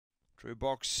True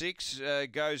box 6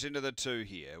 goes into the 2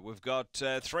 here. We've got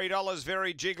 $3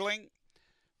 Very Jiggling.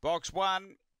 Box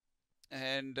 1.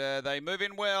 And they move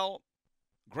in well.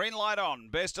 Green light on.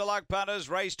 Best of luck, punters.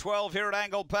 Race 12 here at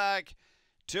Angle Park.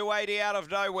 280 Out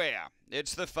of Nowhere.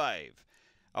 It's the fave.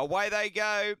 Away they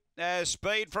go.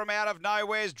 Speed from Out of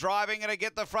Nowhere's driving to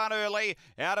get the front early.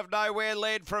 Out of Nowhere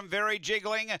led from Very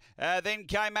Jiggling. Then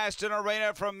came Aston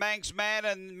Arena from Manx Man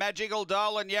and Magical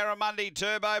Doll and Yarramundi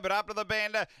Turbo. But up to the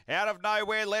bend. Out of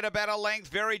Nowhere led about a length.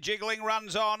 Very Jiggling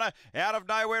runs on. Out of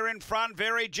Nowhere in front.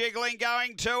 Very Jiggling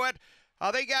going to it.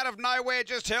 I think Out of Nowhere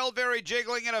just held Very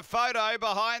Jiggling in a photo.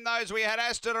 Behind those we had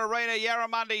Aston Arena,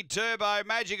 Yarramundi Turbo,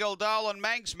 Magical Doll and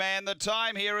Manx Man. The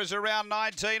time here is around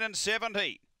 19 and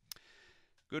 70.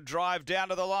 Good drive down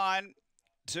to the line.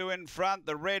 2 in front.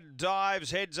 The red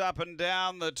dives, heads up and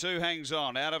down. The 2 hangs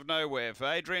on. Out of Nowhere for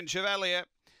Adrian Chevalier.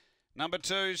 Number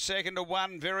 2, second to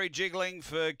 1, Very Jiggling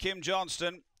for Kim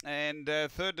Johnston. And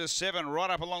third to 7,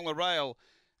 right up along the rail.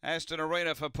 Aston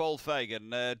Arena for Paul Fagan.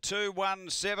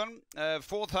 2-1-7.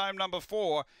 Fourth home, number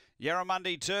 4.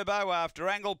 Yarramundi Turbo after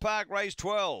Angle Park, race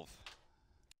 12.